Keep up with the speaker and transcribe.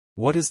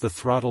What is the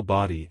throttle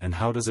body and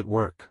how does it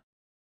work?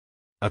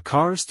 A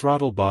car's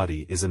throttle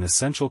body is an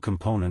essential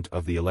component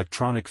of the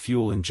electronic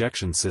fuel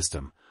injection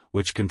system,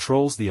 which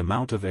controls the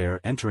amount of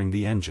air entering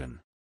the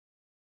engine.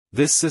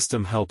 This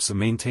system helps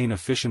maintain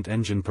efficient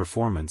engine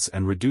performance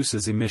and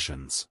reduces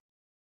emissions.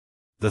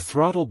 The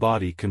throttle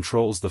body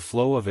controls the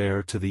flow of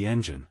air to the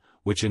engine,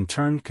 which in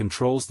turn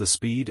controls the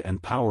speed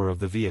and power of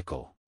the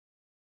vehicle.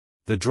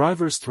 The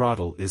driver's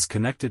throttle is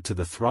connected to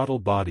the throttle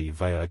body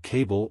via a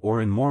cable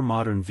or in more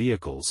modern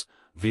vehicles,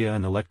 via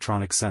an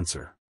electronic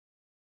sensor.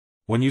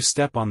 When you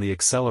step on the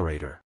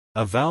accelerator,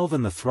 a valve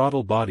in the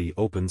throttle body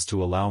opens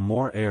to allow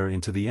more air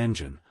into the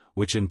engine,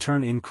 which in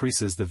turn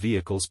increases the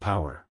vehicle's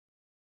power.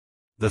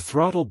 The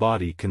throttle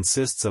body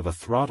consists of a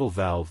throttle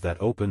valve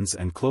that opens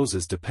and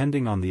closes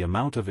depending on the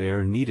amount of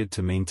air needed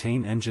to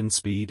maintain engine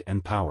speed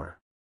and power.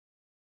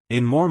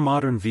 In more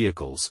modern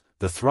vehicles,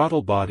 the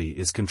throttle body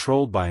is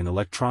controlled by an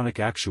electronic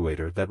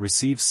actuator that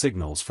receives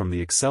signals from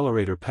the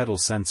accelerator pedal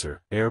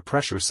sensor, air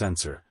pressure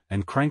sensor,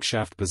 and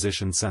crankshaft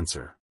position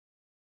sensor.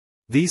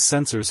 These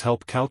sensors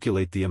help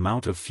calculate the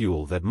amount of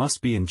fuel that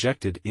must be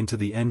injected into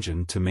the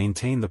engine to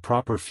maintain the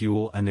proper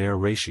fuel and air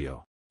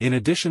ratio. In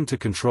addition to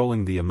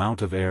controlling the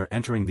amount of air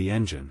entering the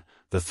engine,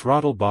 the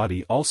throttle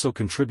body also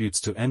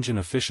contributes to engine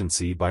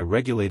efficiency by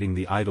regulating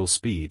the idle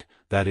speed,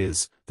 that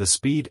is, the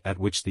speed at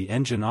which the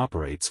engine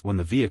operates when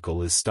the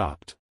vehicle is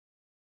stopped.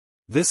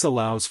 This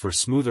allows for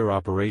smoother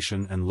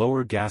operation and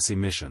lower gas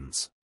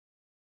emissions.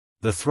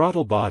 The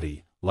throttle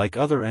body, like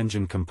other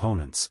engine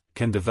components,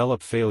 can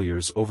develop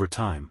failures over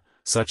time,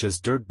 such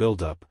as dirt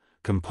buildup,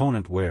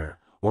 component wear,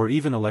 or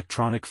even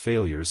electronic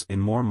failures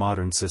in more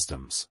modern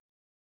systems.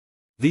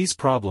 These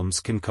problems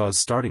can cause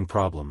starting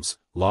problems,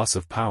 loss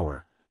of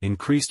power,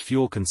 increased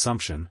fuel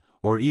consumption,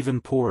 or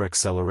even poor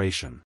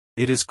acceleration.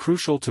 It is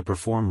crucial to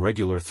perform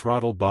regular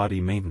throttle body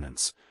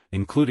maintenance,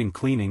 including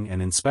cleaning and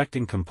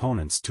inspecting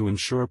components to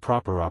ensure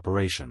proper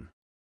operation.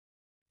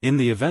 In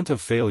the event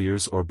of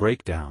failures or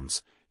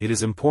breakdowns, it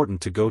is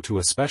important to go to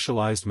a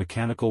specialized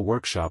mechanical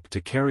workshop to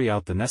carry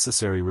out the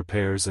necessary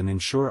repairs and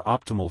ensure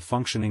optimal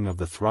functioning of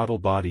the throttle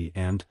body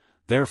and,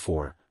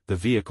 therefore, the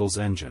vehicle's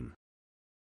engine.